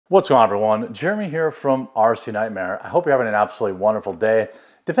What's going on, everyone? Jeremy here from RC Nightmare. I hope you're having an absolutely wonderful day.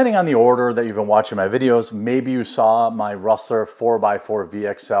 Depending on the order that you've been watching my videos, maybe you saw my Rustler 4x4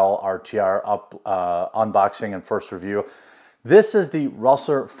 VXL RTR unboxing and first review. This is the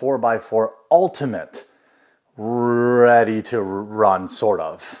Rustler 4x4 Ultimate, ready to run, sort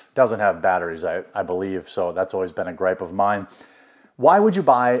of. Doesn't have batteries, I believe, so that's always been a gripe of mine. Why would you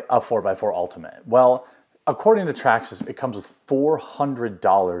buy a 4x4 Ultimate? Well, according to Traxxas, it comes with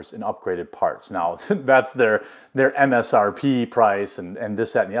 $400 in upgraded parts. Now, that's their MSRP price and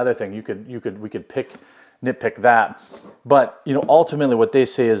this, that, and the other thing. We could nitpick that. But ultimately what they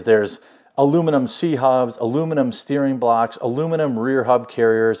say is there's aluminum C-hubs, aluminum steering blocks, aluminum rear hub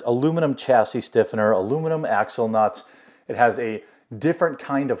carriers, aluminum chassis stiffener, aluminum axle nuts. It has a different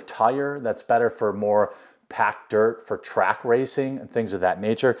kind of tire that's better for more packed dirt for track racing and things of that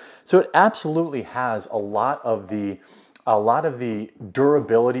nature. So it absolutely has a lot of the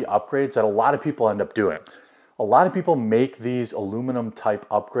durability upgrades that a lot of people end up doing. A lot of people make these aluminum type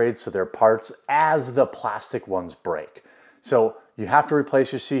upgrades to their parts as the plastic ones break. So you have to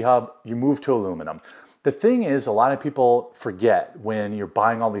replace your C-hub, you move to aluminum. The thing is, a lot of people forget when you're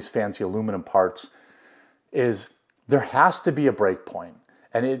buying all these fancy aluminum parts is there has to be a break point.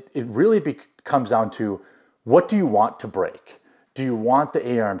 And it really comes down to, what do you want to break? Do you want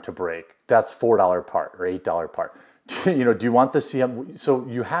the A-arm to break? That's $4 part or $8 part. Do you want the CM? So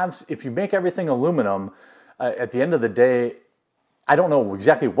you have, if you make everything aluminum, at the end of the day, I don't know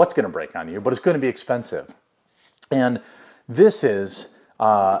exactly what's going to break on you, but it's going to be expensive. And this is,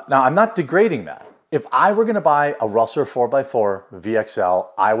 now I'm not degrading that. If I were going to buy a Rustler 4x4 VXL,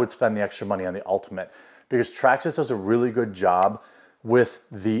 I would spend the extra money on the Ultimate because Traxxas does a really good job with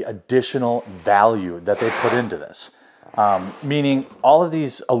the additional value that they put into this. Meaning all of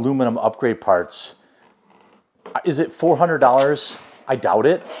these aluminum upgrade parts, is it $400? I doubt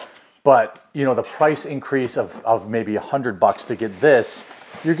it. But the price increase of maybe $100 to get this,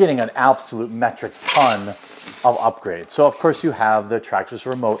 you're getting an absolute metric ton of upgrades. So of course you have the Traxxas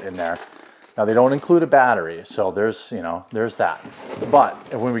remote in there. Now they don't include a battery, so there's that.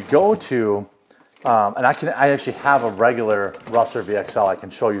 But when we go to and I actually have a regular Rustler VXL I can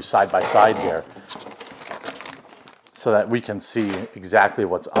show you side by side here so that we can see exactly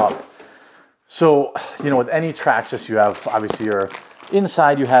what's up. So, with any Traxxas, you have obviously your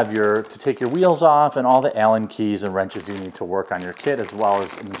inside, you have to take your wheels off and all the Allen keys and wrenches you need to work on your kit, as well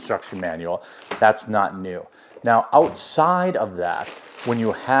as an instruction manual. That's not new. Now, outside of that, when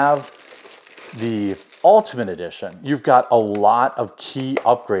you have the Ultimate Edition, you've got a lot of key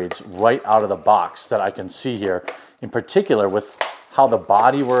upgrades right out of the box that I can see here, in particular with how the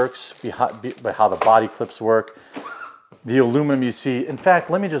body works, how the body clips work, the aluminum you see. In fact,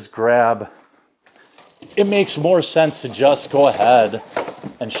 let me just grab, it makes more sense to just go ahead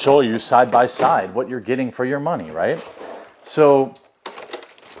and show you side by side what you're getting for your money, right? So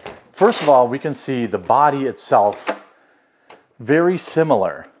first of all, we can see the body itself very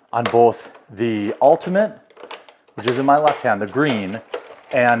similar on both the Ultimate, which is in my left hand, the green,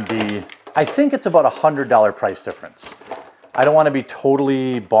 and I think it's about $100 price difference. I don't want to be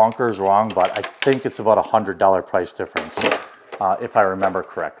totally bonkers wrong, but I think it's about $100 price difference, if I remember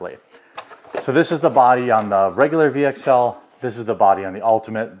correctly. So this is the body on the regular VXL. This is the body on the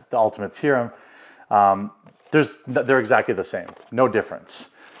Ultimate. The Ultimate's here. They're exactly the same, no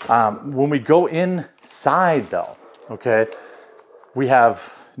difference. When we go inside though, okay, we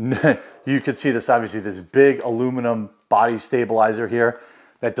have, you can see this, obviously, this big aluminum body stabilizer here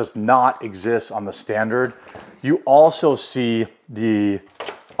that does not exist on the standard. You also see the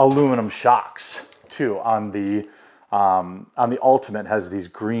aluminum shocks too on the Ultimate. Has these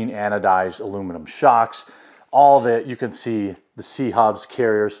green anodized aluminum shocks. All that you can see, the C-hubs,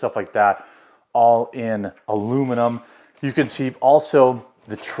 carriers, stuff like that, all in aluminum. You can see also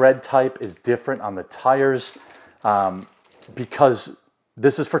the tread type is different on the tires because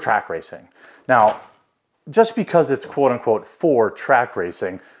this is for track racing. Now, just because it's quote unquote for track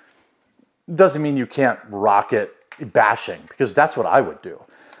racing doesn't mean you can't rock it bashing, because that's what I would do.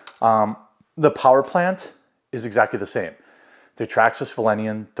 The power plant is exactly the same. The Traxxas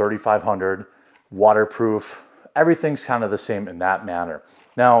Valenian 3500, waterproof, everything's kind of the same in that manner.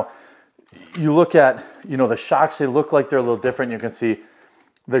 Now, you look at, the shocks, they look like they're a little different. You can see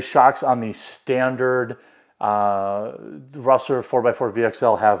the shocks on the standard Rustler 4x4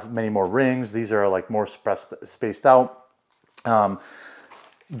 VXL have many more rings. These are like more spaced out.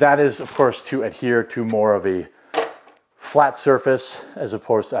 That is, of course, to adhere to more of a flat surface as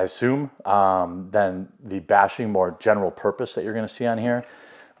opposed to, I assume, than the bashing, more general purpose that you're going to see on here.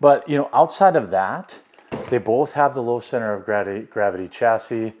 But outside of that, They both have the low center of gravity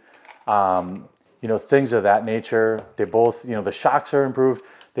chassis, you know, things of that nature. They both, you know, the shocks are improved.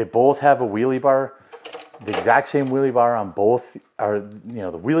 They both have a wheelie bar, the exact same wheelie bar on both are, you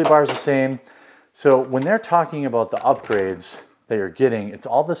know, the wheelie bar is the same. So when they're talking about the upgrades that you're getting, it's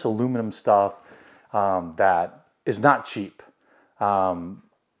all this aluminum stuff that is not cheap.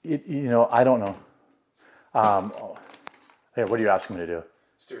 You know, I don't know. Hey, what are you asking me to do?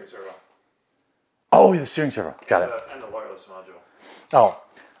 Steering servo. Oh, the steering servo. Got it. And the wireless module. Oh,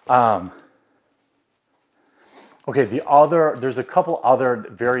 okay. There's a couple other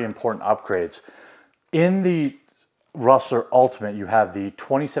very important upgrades. In the Rustler Ultimate, you have the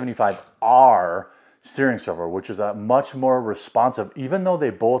 2075R steering servo, which is a much more responsive, even though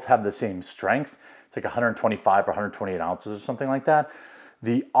they both have the same strength. It's like 125 or 128 ounces or something like that.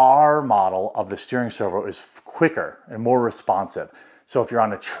 The R model of the steering servo is quicker and more responsive. So if you're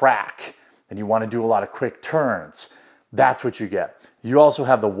on a track and you want to do a lot of quick turns, that's what you get. You also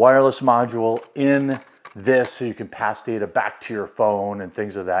have the wireless module in this, so you can pass data back to your phone and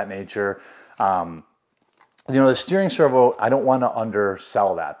things of that nature. You know, the steering servo, I don't want to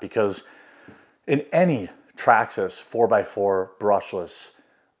undersell that, because in any Traxxas 4x4 brushless,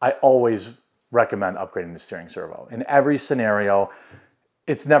 I always recommend upgrading the steering servo. In every scenario,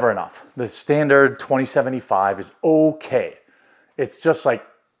 it's never enough. The standard 2075 is okay. It's just like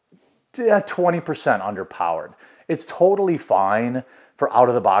 20% underpowered. It's totally fine for out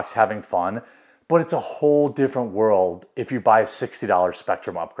of the box having fun, but it's a whole different world if you buy a $60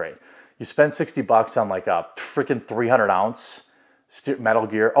 Spectrum upgrade. You spend 60 bucks on like a freaking 300 ounce metal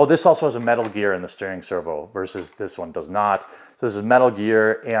gear. Oh, this also has a metal gear in the steering servo versus this one does not. So this is metal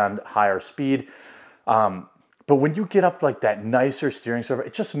gear and higher speed. But when you get up like that nicer steering servo,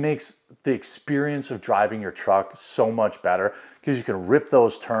 it just makes the experience of driving your truck so much better, because you can rip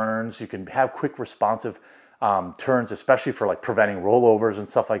those turns. You can have quick responsive turns, especially for like preventing rollovers and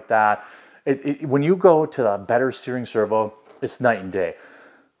stuff like that. When you go to the better steering servo, it's night and day.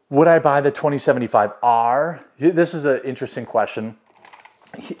 Would I buy the 2075R? This is an interesting question.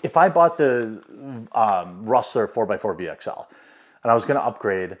 If I bought the Rustler 4x4 VXL and I was going to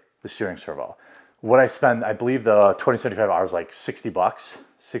upgrade the steering servo, would I spend, I believe the 2075R is like 60 bucks,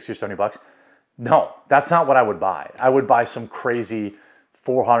 60 or 70 bucks? No, that's not what I would buy. I would buy some crazy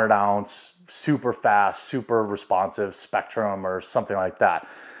 400 ounce, super fast, super responsive Spectrum or something like that.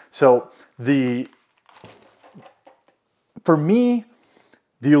 So for me,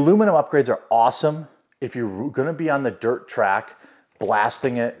 the aluminum upgrades are awesome if you're going to be on the dirt track,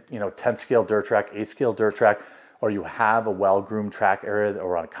 blasting it, you know, 10 scale dirt track, 8 scale dirt track, or you have a well-groomed track area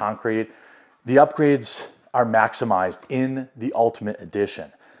or on concrete. The upgrades are maximized in the Ultimate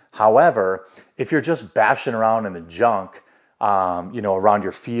Edition. However, if you're just bashing around in the junk, you know, around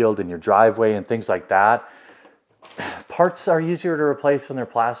your field and your driveway and things like that, parts are easier to replace when they're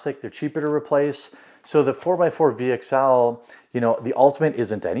plastic. They're cheaper to replace. So the 4x4 VXL, you know, the Ultimate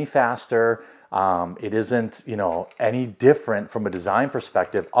isn't any faster. It isn't, you know, any different from a design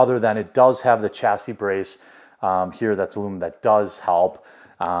perspective, other than it does have the chassis brace here that's aluminum that does help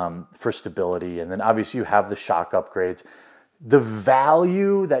for stability. And then obviously you have the shock upgrades. The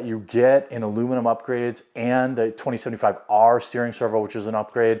value that you get in aluminum upgrades and the 2075R steering servo, which is an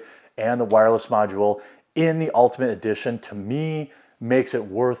upgrade, and the wireless module in the Ultimate Edition, to me, makes it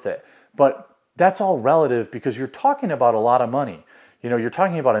worth it. But that's all relative, because you're talking about a lot of money. You know, you're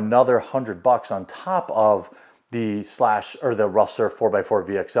talking about another 100 bucks on top of the Rustler 4x4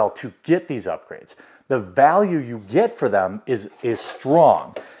 VXL to get these upgrades. The value you get for them is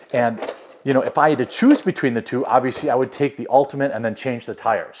strong. And, you know, if I had to choose between the two, obviously I would take the Ultimate and then change the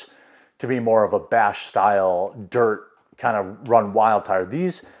tires to be more of a bash style, dirt kind of run wild tire.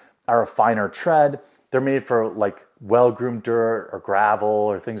 These are a finer tread. They're made for like well-groomed dirt or gravel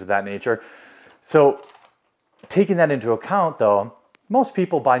or things of that nature. So taking that into account though, most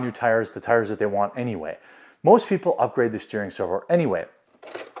people buy new tires, the tires that they want anyway. Most people upgrade the steering servo anyway.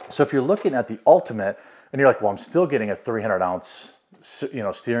 So if you're looking at the Ultimate and you're like, well, I'm still getting a 300 ounce, you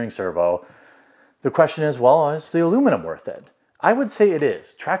know, steering servo. The question is, well, is the aluminum worth it? I would say it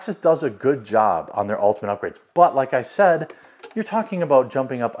is. Traxxas does a good job on their Ultimate upgrades. But like I said, you're talking about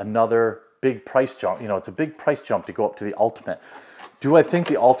jumping up another big price jump. You know, it's a big price jump to go up to the Ultimate. Do I think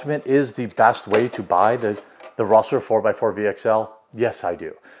the Ultimate is the best way to buy the Rustler 4x4 VXL? Yes, I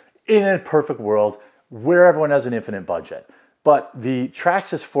do. In a perfect world where everyone has an infinite budget. But the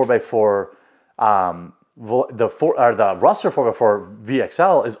Traxxas 4x4, the Rustler 4x4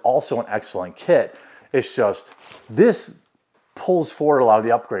 VXL is also an excellent kit. It's just, this pulls forward a lot of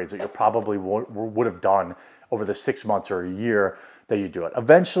the upgrades that you probably would have done over the 6 months or a year that you do it.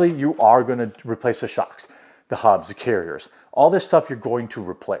 Eventually, you are going to replace the shocks. the hubs, the carriers. All this stuff you're going to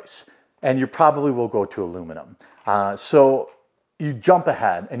replace, and you probably will go to aluminum. So you jump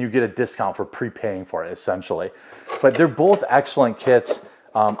ahead and you get a discount for prepaying for it, essentially. But they're both excellent kits.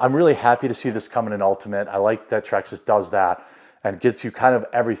 I'm really happy to see this come in an Ultimate. I like that Traxxas does that and gets you kind of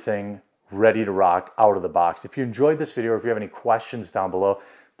everything ready to rock out of the box. If you enjoyed this video, or if you have any questions down below,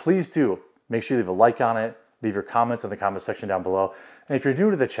 please do make sure you leave a like on it, leave your comments in the comment section down below. And if you're new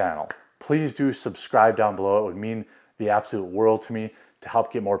to the channel, please do subscribe down below. It would mean the absolute world to me to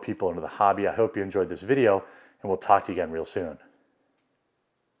help get more people into the hobby. I hope you enjoyed this video, and we'll talk to you again real soon.